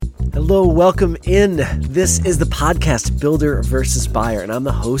Hello, welcome in. This is the podcast Builder versus Buyer, and I'm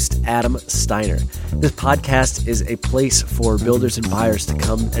the host, Adam Steiner. This podcast is a place for builders and buyers to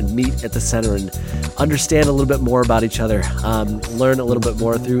come and meet at the center and understand a little bit more about each other, learn a little bit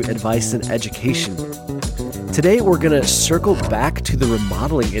more through advice and education. Today, we're going to circle back to the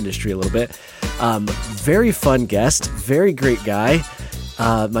remodeling industry a little bit. Very fun guest, very great guy.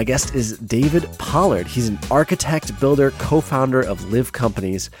 My guest is David Pollard. He's an architect, builder, co-founder of Liv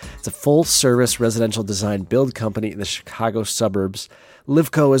Companies. It's a full-service residential design build company in the Chicago suburbs.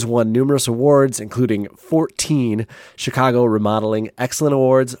 LivCo has won numerous awards, including 14 Chicago Remodeling Excellence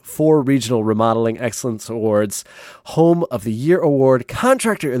Awards, 4 Regional Remodeling Excellence Awards, Home of the Year Award,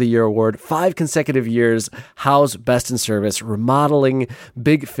 Contractor of the Year Award, 5 consecutive years, Houzz Best in Service, Remodeling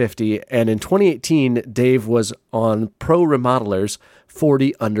Big 50, and in 2018, Dave was on ProRemodelers'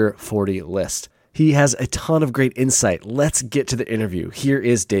 40 under 40 list. He has a ton of great insight. Let's get to the interview. Here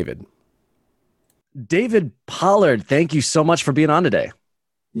is David. David Pollard, thank you so much for being on today.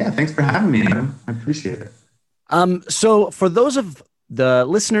 Yeah, thanks for having me, Adam. I appreciate it. So for those of the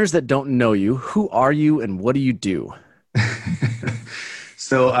listeners that don't know you, who are you and what do you do?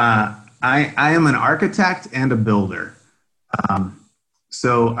 So I am an architect and a builder.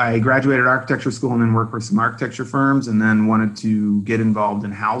 So I graduated architecture school and then worked for some architecture firms and then wanted to get involved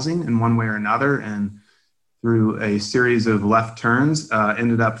in housing in one way or another. And through a series of left turns,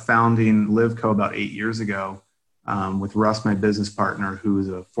 ended up founding LivCo about 8 years ago with Russ, my business partner, who is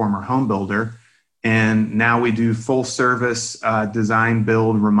a former home builder. And now we do full service design,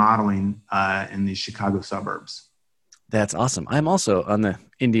 build, remodeling in the Chicago suburbs. That's awesome. I'm also on the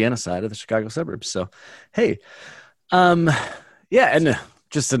Indiana side of the Chicago suburbs. So, hey, yeah, and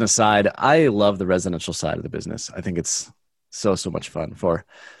just an aside, I love the residential side of the business. I think it's so much fun for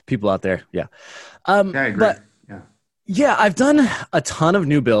people out there. Yeah. Yeah, I agree. But yeah, I've done a ton of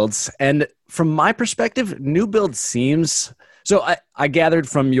new builds, and from my perspective, new build seems so. I gathered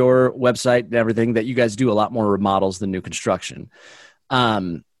from your website and everything that you guys do a lot more remodels than new construction.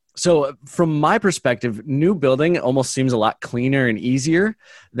 So from my perspective, new building almost seems a lot cleaner and easier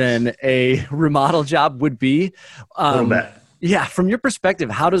than a remodel job would be. A little bit. Yeah. From your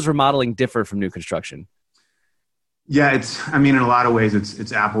perspective, how does remodeling differ from new construction? Yeah, in a lot of ways,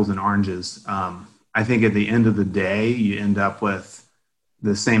 it's apples and oranges. I think at the end of the day, you end up with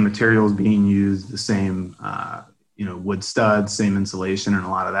the same materials being used, the same, wood studs, same insulation and a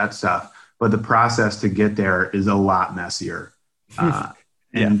lot of that stuff. But the process to get there is a lot messier.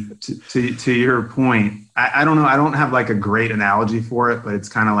 And to your point, I don't know, I don't have like a great analogy for it, but it's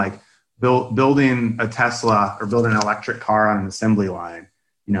kind of like building a Tesla or building an electric car on an assembly line,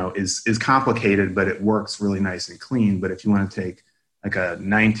 is complicated, but it works really nice and clean. But if you want to take like a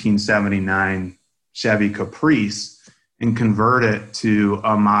 1979 Chevy Caprice and convert it to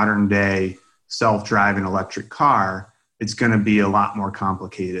a modern day self-driving electric car, it's going to be a lot more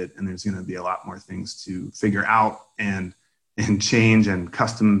complicated, and there's going to be a lot more things to figure out and change and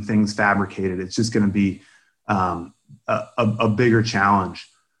custom things fabricated. It's just going to be a bigger challenge.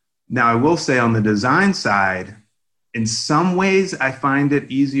 Now, I will say on the design side, in some ways, I find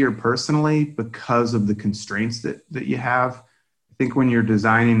it easier personally because of the constraints that you have. I think when you're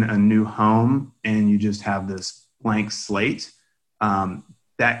designing a new home and you just have this blank slate,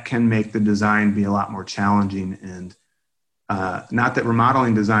 that can make the design be a lot more challenging. And not that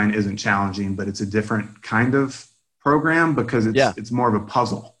remodeling design isn't challenging, but it's a different kind of program because it's more of a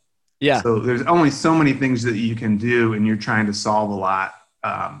puzzle. Yeah. So there's only so many things that you can do, and you're trying to solve a lot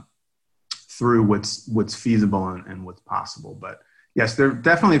through what's feasible and what's possible. But yes, they're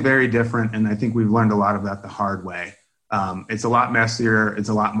definitely very different. And I think we've learned a lot of that the hard way. It's a lot messier. It's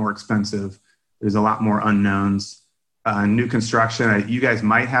a lot more expensive. There's a lot more unknowns. New construction, you guys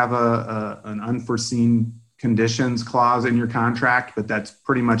might have an unforeseen conditions clause in your contract, but that's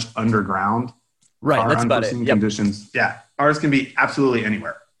pretty much underground. Right. That's about it. Yep. Conditions. Yeah. Ours can be absolutely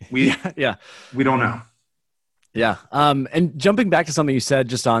anywhere. We don't know. Yeah. And jumping back to something you said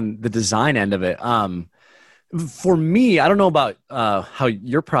just on the design end of it. For me, I don't know about how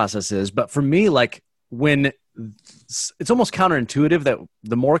your process is, but for me, like when it's almost counterintuitive that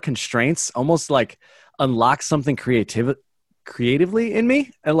the more constraints almost like unlock something creatively in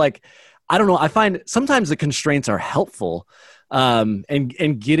me. And like, I don't know, I find sometimes the constraints are helpful and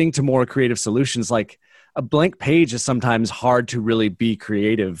getting to more creative solutions. Like a blank page is sometimes hard to really be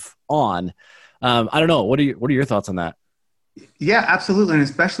creative on. I don't know. What are your thoughts on that? Yeah, absolutely. And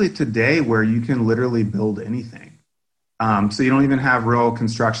especially today where you can literally build anything. So you don't even have real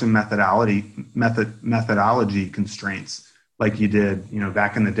construction methodology constraints like you did,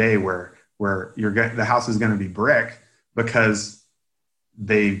 back in the day where the house is going to be brick because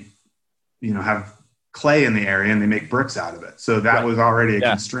they have clay in the area and they make bricks out of it. So that was already a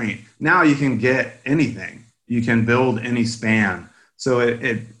constraint. Now you can get anything. You can build any span. So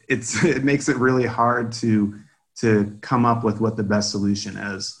it makes it really hard to come up with what the best solution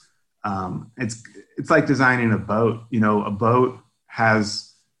is. It's like designing a boat. A boat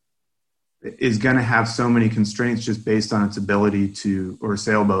is going to have so many constraints just based on its ability or a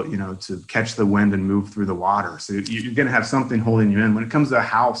sailboat, to catch the wind and move through the water. So you're going to have something holding you in. When it comes to a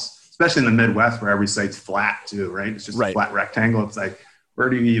house, especially in the Midwest where every site's flat too, right? It's just a flat rectangle. It's like, where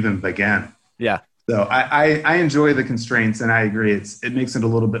do you even begin? Yeah. So I enjoy the constraints, and I agree. It makes it a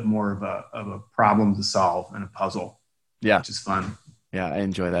little bit more of a problem to solve and a puzzle. Yeah. Which is fun. Yeah. I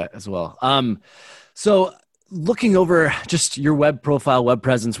enjoy that as well. So looking over just your web profile, web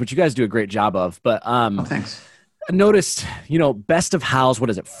presence, which you guys do a great job of, but thanks. I noticed, Best of Houzz, what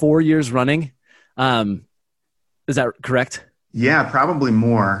is it, 4 years running? Is that correct? Yeah, probably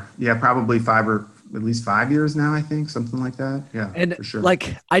more. Yeah, probably at least 5 years now, I think, something like that. Yeah, and for sure.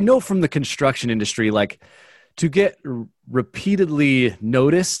 I know from the construction industry, to get repeatedly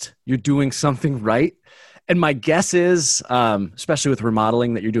noticed, you're doing something right. And my guess is, especially with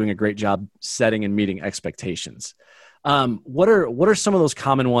remodeling, that you're doing a great job setting and meeting expectations. What are some of those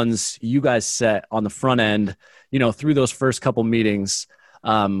common ones you guys set on the front end, through those first couple meetings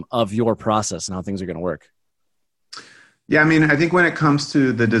of your process and how things are going to work? Yeah, I think when it comes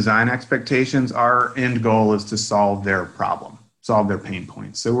to the design expectations, our end goal is to solve their problem, solve their pain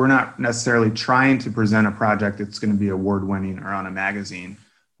points. So we're not necessarily trying to present a project that's going to be award-winning or on a magazine.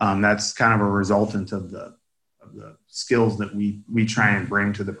 That's kind of a resultant of the skills that we try and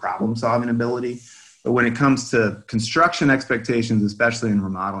bring to the problem-solving ability. But when it comes to construction expectations, especially in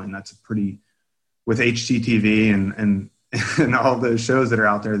remodeling, that's with HGTV and all the shows that are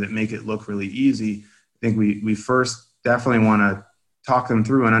out there that make it look really easy. I think we first definitely want to talk them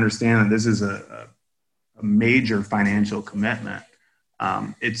through and understand that this is a major financial commitment.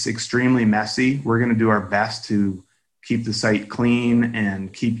 It's extremely messy. We're going to do our best to keep the site clean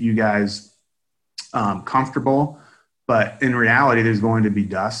and keep you guys comfortable. But in reality, there's going to be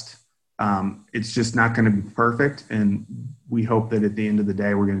dust. It's just not going to be perfect. And we hope that at the end of the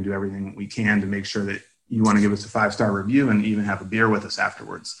day, we're going to do everything we can to make sure that you want to give us a 5-star review and even have a beer with us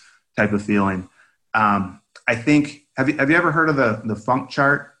afterwards type of feeling. I think, have you ever heard of the funk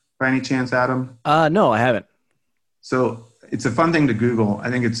chart by any chance, Adam? No, I haven't. So it's a fun thing to Google.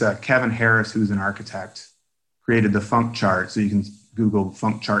 I think it's Kevin Harris, who's an architect, created the funk chart. So you can Google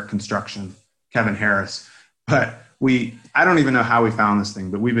funk chart construction, Kevin Harris. But I don't even know how we found this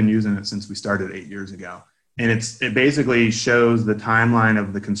thing, but we've been using it since we started 8 years ago. And it basically shows the timeline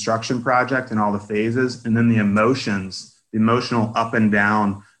of the construction project and all the phases, and then the emotional up and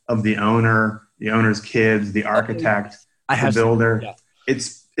down of the owner, the owner's kids, the architect, the builder. Yeah.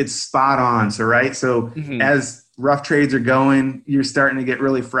 It's spot on. So, right. So as rough trades are going, you're starting to get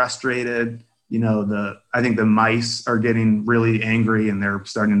really frustrated. I think the mice are getting really angry and they're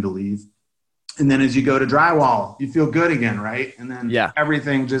starting to leave. And then as you go to drywall, you feel good again, right? And then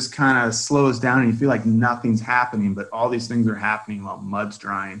everything just kind of slows down and you feel like nothing's happening, but all these things are happening while mud's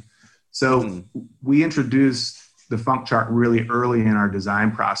drying. So we introduced the funk chart really early in our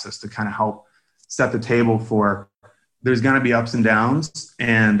design process to kind of help set the table for there's going to be ups and downs,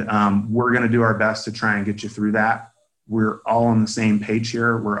 and we're going to do our best to try and get you through that. We're all on the same page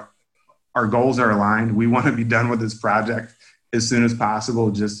here. Our goals are aligned. We want to be done with this project as soon as possible,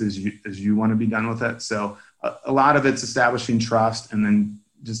 just as you want to be done with it. So a lot of it's establishing trust and then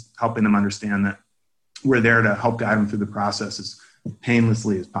just helping them understand that we're there to help guide them through the process as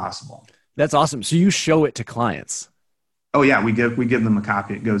painlessly as possible. That's awesome. So you show it to clients? Oh yeah, we give them a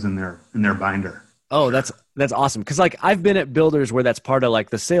copy. It goes in their binder. Oh, that's awesome. Cause I've been at builders where that's part of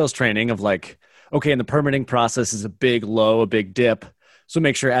the sales training of okay, and the permitting process is a big low, a big dip. So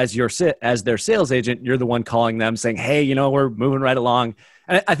make sure as their sales agent, you're the one calling them saying, hey, we're moving right along.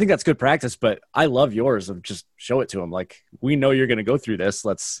 And I think that's good practice, but I love yours of just show it to them. We know you're going to go through this.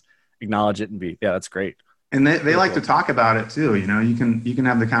 Let's acknowledge it and that's great. And they like to talk about it too. You can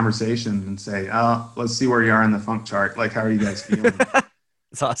have the conversation and say, oh, let's see where you are in the funk chart. How are you guys feeling?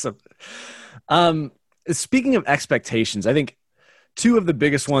 It's awesome. Speaking of expectations, I think two of the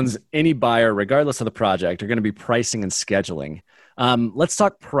biggest ones any buyer, regardless of the project, are going to be pricing and scheduling. Let's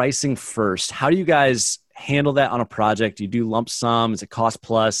talk pricing first. How do you guys handle that on a project? Do you do lump sum? Is it cost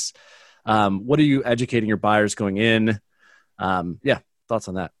plus? What are you educating your buyers going in? Thoughts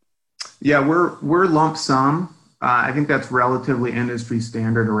on that? Yeah, we're lump sum. I think that's relatively industry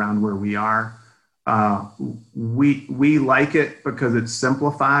standard around where we are. We like it because it's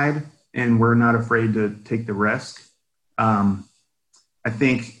simplified and we're not afraid to take the risk. I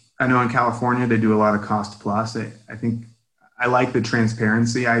think I know in California, they do a lot of cost plus. I think I like the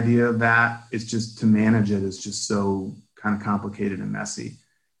transparency idea of that. It's just to manage it is just so kind of complicated and messy.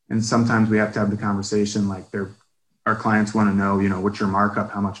 And sometimes we have to have the conversation like our clients want to know, what's your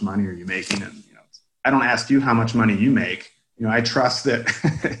markup? How much money are you making? And, I don't ask you how much money you make. I trust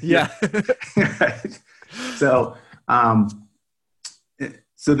that. Yeah. Right. So,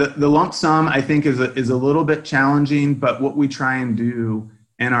 so the lump sum I think is a little bit challenging, but what we try and do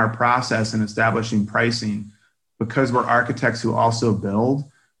in our process in establishing pricing, because we're architects who also build,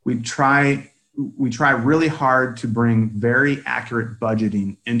 we try really hard to bring very accurate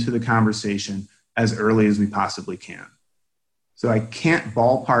budgeting into the conversation as early as we possibly can. So I can't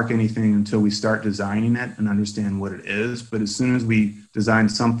ballpark anything until we start designing it and understand what it is. But as soon as we design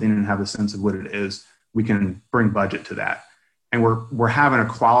something and have a sense of what it is, we can bring budget to that. And we're having a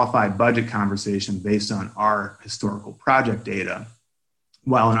qualified budget conversation based on our historical project data,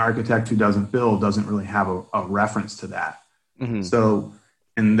 while an architect who doesn't build doesn't really have a reference to that. Mm-hmm. So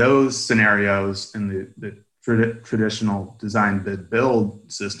in those scenarios, in the traditional design bid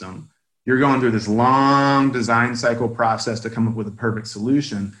build system, you're going through this long design cycle process to come up with a perfect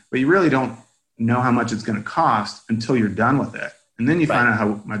solution, but you really don't know how much it's going to cost until you're done with it. And then you find out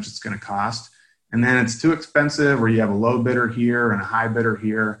how much it's going to cost. And then it's too expensive, or you have a low bidder here and a high bidder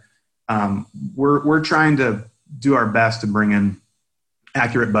here. We're trying to do our best to bring in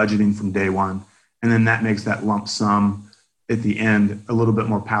accurate budgeting from day one. And then that makes that lump sum at the end a little bit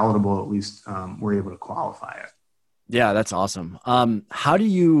more palatable. At least we're able to qualify it. Yeah, that's awesome. How do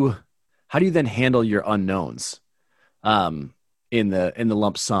you then handle your unknowns in the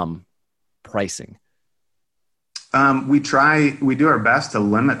lump sum pricing? We do our best to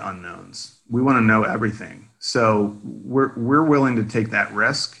limit unknowns. We want to know everything. So we're willing to take that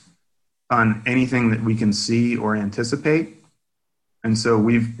risk on anything that we can see or anticipate. And so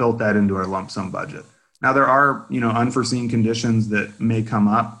we've built that into our lump sum budget. Now there are, unforeseen conditions that may come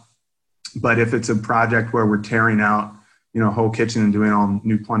up, but if it's a project where we're tearing out, a whole kitchen and doing all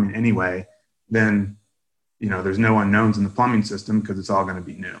new plumbing anyway, then, there's no unknowns in the plumbing system because it's all going to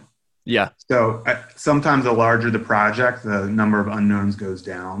be new. Yeah. So sometimes the larger the project, the number of unknowns goes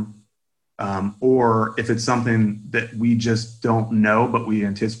down. Or if it's something that we just don't know, but we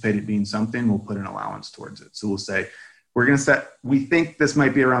anticipate it being something, we'll put an allowance towards it. So we'll say, we think this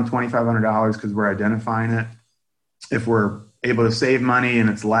might be around $2,500 because we're identifying it. If we're able to save money and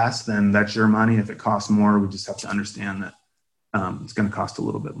it's less, then that's your money. If it costs more, we just have to understand that it's going to cost a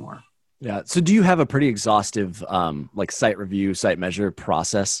little bit more. Yeah. So do you have a pretty exhaustive site review, site measure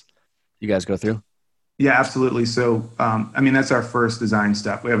process you guys go through? Yeah, absolutely. So, that's our first design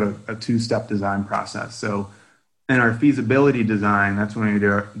step. We have a two-step design process. So in our feasibility design, that's when we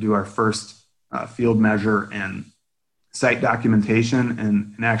do our first field measure and site documentation.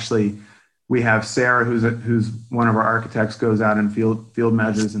 And actually, we have Sarah, who's one of our architects, goes out and field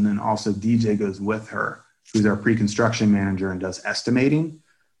measures, and then also DJ goes with her, who's our pre-construction manager and does estimating.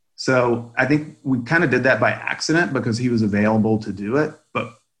 So I think we kind of did that by accident because he was available to do it,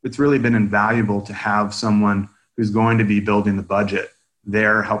 but it's really been invaluable to have someone who's going to be building the budget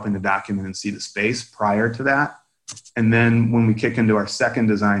there, helping to document and see the space prior to that. And then when we kick into our second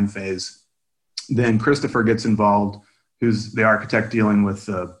design phase, then Christopher gets involved, who's the architect dealing with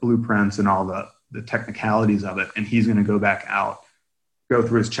the blueprints and all the technicalities of it. And he's going to go back out, go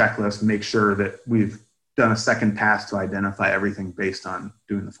through his checklist, make sure that we've done a second pass to identify everything based on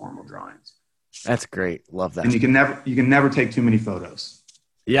doing the formal drawings. That's great. Love that. And you can never take too many photos.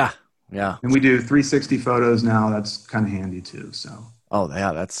 Yeah. Yeah. And we do 360 photos now. That's kind of handy too. So. Oh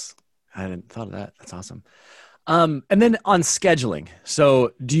yeah. I hadn't thought of that. That's awesome. And then on scheduling.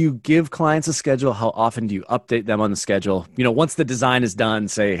 So do you give clients a schedule? How often do you update them on the schedule? Once the design is done,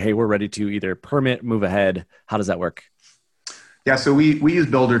 say, hey, we're ready to either permit, move ahead. How does that work? Yeah. So we use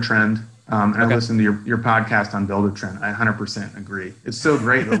Builder Trend. And I listened to your podcast on Builder Trend. I 100% agree. It's so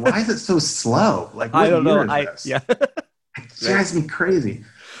great, but why is it so slow? Like, what I don't know. This? Yeah. It drives me crazy.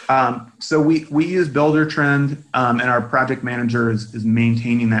 So we use Builder Trend, and our project manager is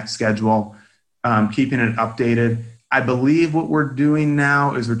maintaining that schedule, keeping it updated. I believe what we're doing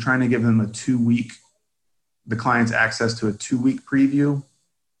now is we're trying to give them the clients access to a 2-week preview,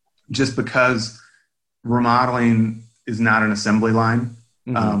 just because remodeling is not an assembly line.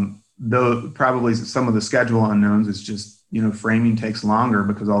 Mm-hmm. Though probably some of the schedule unknowns is just, framing takes longer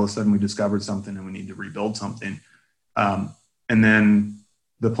because all of a sudden we discovered something and we need to rebuild something. And then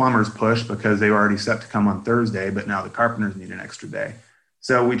the plumbers push because they were already set to come on Thursday, but now the carpenters need an extra day.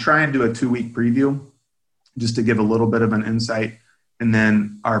 So we try and do a 2-week preview just to give a little bit of an insight. And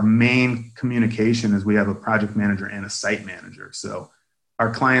then our main communication is we have a project manager and a site manager. So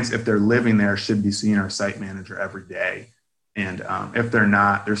our clients, if they're living there, should be seeing our site manager every day. And if they're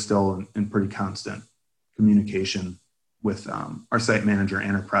not, they're still in pretty constant communication with our site manager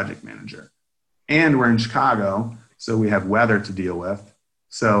and our project manager. And we're in Chicago, so we have weather to deal with.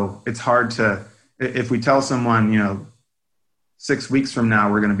 So it's hard to, if we tell someone, 6 weeks from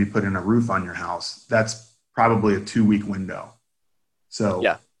now, we're going to be putting a roof on your house, that's probably a 2-week window.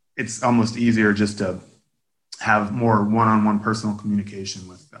 So it's almost easier just to have more one-on-one personal communication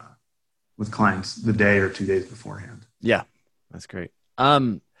with clients the day or 2 days beforehand. Yeah, that's great.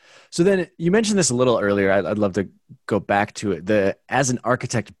 So then you mentioned this a little earlier. I'd love to go back to it. As an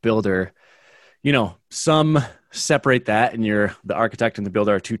architect builder, some separate that, and the architect and the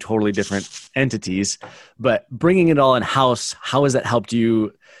builder are two totally different entities. But bringing it all in house, how has that helped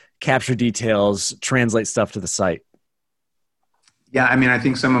you capture details, translate stuff to the site? Yeah, I mean, I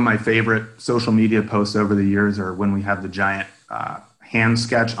think some of my favorite social media posts over the years are when we have the giant hand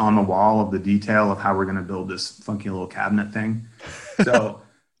sketch on the wall of the detail of how we're going to build this funky little cabinet thing. So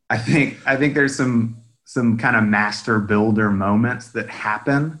I think there's some kind of master builder moments that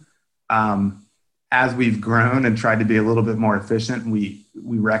happen as we've grown and tried to be a little bit more efficient. We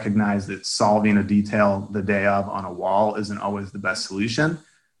recognize that solving a detail the day of on a wall isn't always the best solution,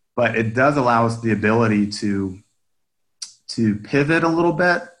 but it does allow us the ability to pivot a little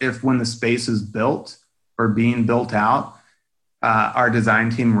bit if when the space is built or being built out, our design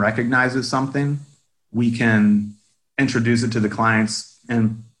team recognizes something, we can introduce it to the clients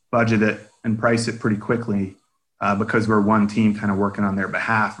and budget it and price it pretty quickly because we're one team kind of working on their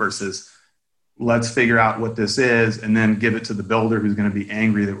behalf versus let's figure out what this is and then give it to the builder who's going to be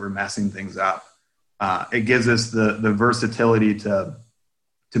angry that we're messing things up. It gives us the versatility to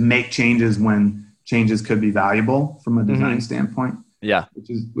make changes when changes could be valuable from a design standpoint. Yeah.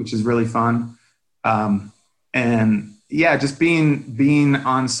 Which is really fun. And yeah, just being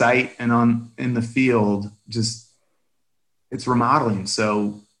on site and in the field, it's remodeling.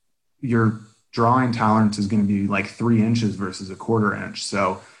 So your drawing tolerance is going to be like 3 inches versus a 1/4 inch.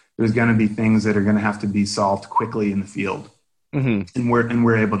 So there's going to be things that are going to have to be solved quickly in the field. And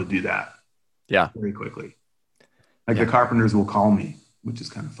we're able to do that. Yeah. Very quickly. Like the carpenters will call me, which is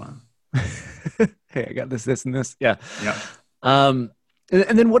kind of fun. Hey, I got this, and this. Yeah. Yeah. And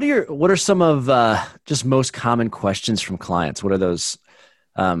then what are some of just most common questions from clients? What are those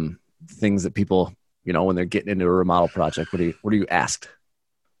things that people, when they're getting into a remodel project, what are you asked?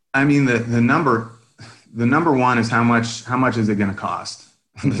 I mean, the number one is how much is it going to cost?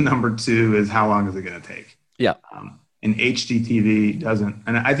 The number 2 is how long is it going to take? Yeah. And HGTV doesn't,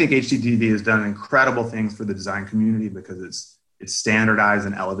 and I think HGTV has done incredible things for the design community because it's standardized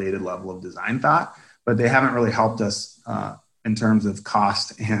an elevated level of design thought, but they haven't really helped us in terms of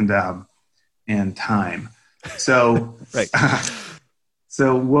cost and time. So, right.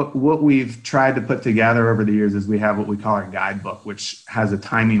 So what we've tried to put together over the years is we have what we call our guidebook, which has a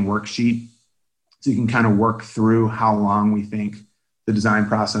timing worksheet. So you can kind of work through how long we think the design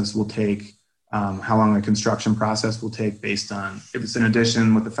process will take, how long the construction process will take based on if it's an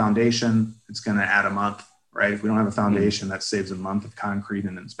addition with the foundation, it's going to add a month, right? If we don't have a foundation, that saves a month of concrete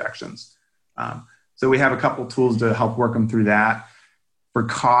and inspections. So we have a couple tools to help work them through that. For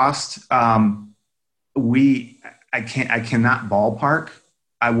cost, I cannot ballpark.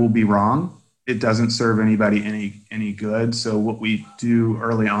 I will be wrong. It doesn't serve anybody any good. So what we do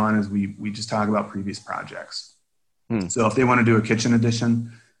early on is we just talk about previous projects. So if they want to do a kitchen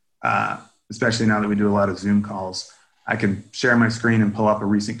addition, especially now that we do a lot of Zoom calls, I can share my screen and pull up a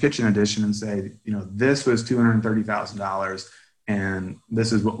recent kitchen addition and say, this was $230,000 and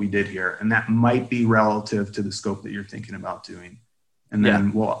this is what we did here. And that might be relative to the scope that you're thinking about doing. And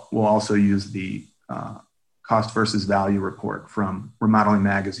then we'll also use the cost versus value report from Remodeling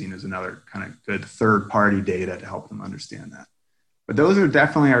Magazine as another kind of good third-party data to help them understand that. But those are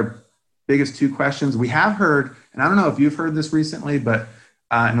definitely our biggest 2 questions. We have heard, and I don't know if you've heard this recently, but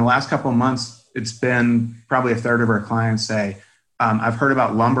in the last couple of months, it's been probably a third of our clients say, I've heard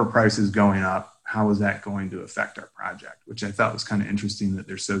about lumber prices going up. How is that going to affect our project? Which I thought was kind of interesting that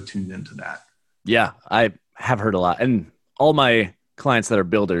they're so tuned into that. Yeah, I have heard a lot. And all my clients that are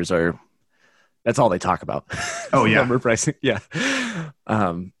builders that's all they talk about. Oh yeah. Lumber pricing. Yeah.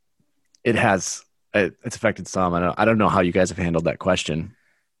 It's affected some. I don't know how you guys have handled that question.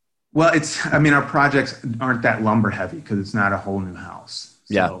 Well, our projects aren't that lumber heavy because it's not a whole new house.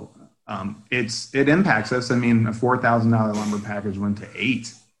 So it impacts us. A $4,000 lumber package went to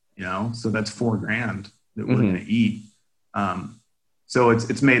 $8,000, so that's $4,000 that we're going to eat. So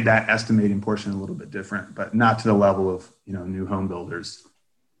it's made that estimating portion a little bit different, but not to the level of, new home builders.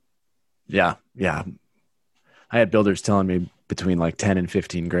 Yeah. Yeah. I had builders telling me between like 10 and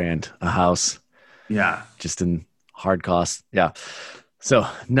 15 grand a house. Yeah. Just in hard costs. Yeah. So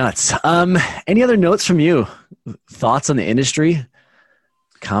nuts. Any other notes from you? Thoughts on the industry?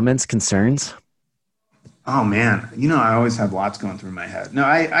 Comments, concerns? Oh man, I always have lots going through my head. No,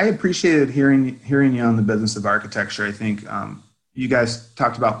 I appreciated hearing you on the business of architecture. I think you guys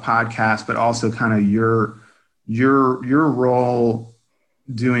talked about podcasts, but also kind of your role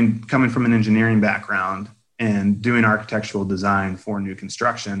coming from an engineering background and doing architectural design for new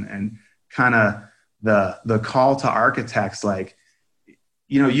construction, and kind of the call to architects, like,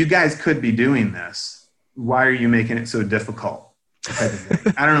 you guys could be doing this. Why are you making it so difficult? I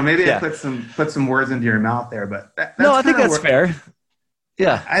don't know. Maybe I put some words into your mouth there, but that's no, I think that's fair.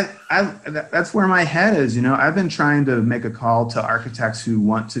 Yeah, that's where my head is. I've been trying to make a call to architects who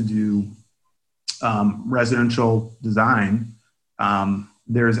want to do residential design.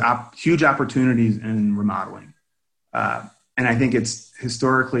 There's huge opportunities in remodeling, and I think it's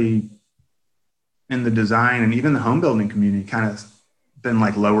historically in the design and even the home building community kind of been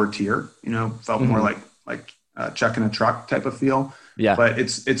like lower tier. Felt more like checking a truck type of feel. Yeah. But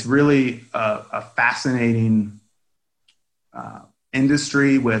it's really a fascinating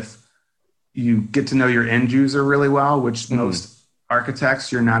industry with, you get to know your end user really well, which most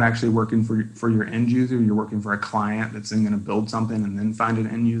architects, you're not actually working for your end user. You're working for a client that's then going to build something and then find an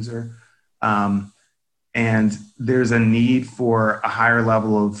end user. And there's a need for a higher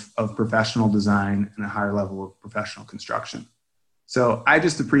level of professional design and a higher level of professional construction. So I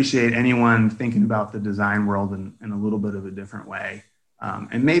just appreciate anyone thinking about the design world in a little bit of a different way.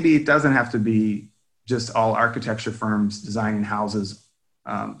 And maybe it doesn't have to be just all architecture firms designing houses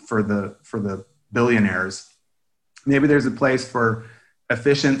for the billionaires. Maybe there's a place for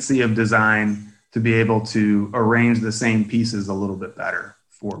efficiency of design to be able to arrange the same pieces a little bit better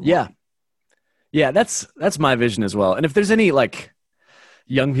for one. Yeah, that's my vision as well. And if there's any like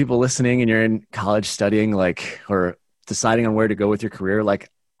young people listening and you're in college studying, like, or deciding on where to go with your career, like,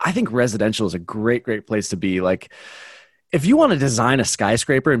 I think residential is a great place to be. Like, if you want to design a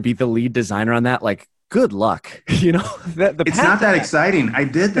skyscraper and be the lead designer on that, like, good luck. It's not that exciting. I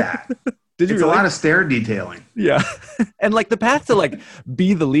did that. Did you? It's really? A lot of stair detailing. Yeah. And like the path to like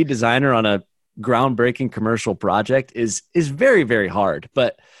be the lead designer on a groundbreaking commercial project is very, very hard.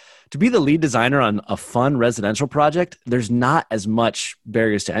 But to be the lead designer on a fun residential project, there's not as much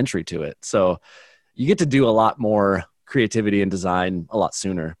barriers to entry to it. So you get to do a lot more creativity and design a lot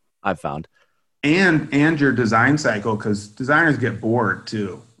sooner, I've found. And your design cycle, because designers get bored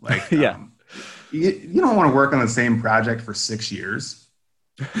too. Like, you don't want to work on the same project for 6 years.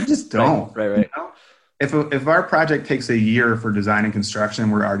 You just don't. Right. If our project takes a year for design and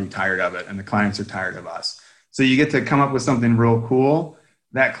construction, we're already tired of it, and the clients are tired of us. So you get to come up with something real cool.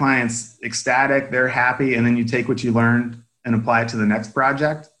 That client's ecstatic, they're happy, and then you take what you learned and apply it to the next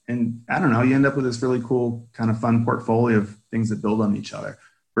project. And I don't know, you end up with this really cool kind of fun portfolio of things that build on each other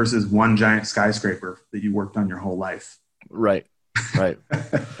versus one giant skyscraper that you worked on your whole life. Right.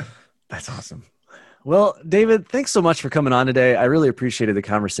 That's awesome. Well, David, thanks so much for coming on today. I really appreciated the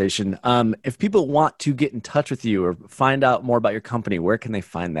conversation. If people want to get in touch with you or find out more about your company, where can they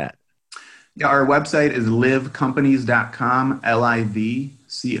find that? Yeah, our website is livcompanies.com,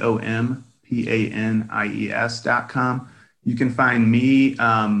 LivCompanies.com. You can find me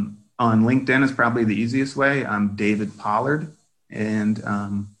on LinkedIn is probably the easiest way. I'm David Pollard. And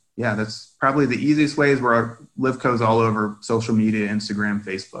that's probably the easiest way, is where LivCo's all over social media, Instagram,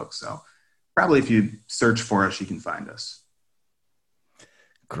 Facebook. So probably if you search for us, you can find us.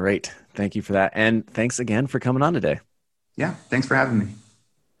 Great. Thank you for that. And thanks again for coming on today. Yeah, thanks for having me.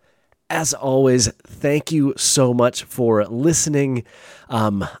 As always, thank you so much for listening.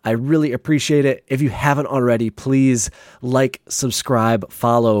 I really appreciate it. If you haven't already, please like, subscribe,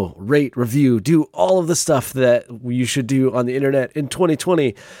 follow, rate, review, do all of the stuff that you should do on the internet in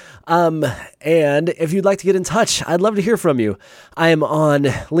 2020. And if you'd like to get in touch, I'd love to hear from you. I am on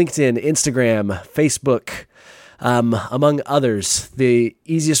LinkedIn, Instagram, Facebook, among others. The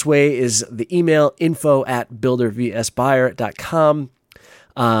easiest way is the email info@buildervsbuyer.com.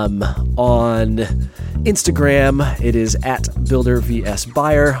 On Instagram, it is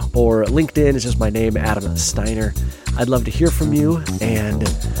 @BuilderVSBuyer, or LinkedIn, it's just my name, Adam Steiner. I'd love to hear from you, and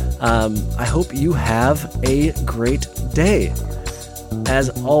I hope you have a great day. As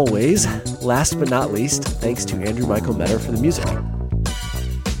always, last but not least, thanks to Andrew Michael Metter for the music.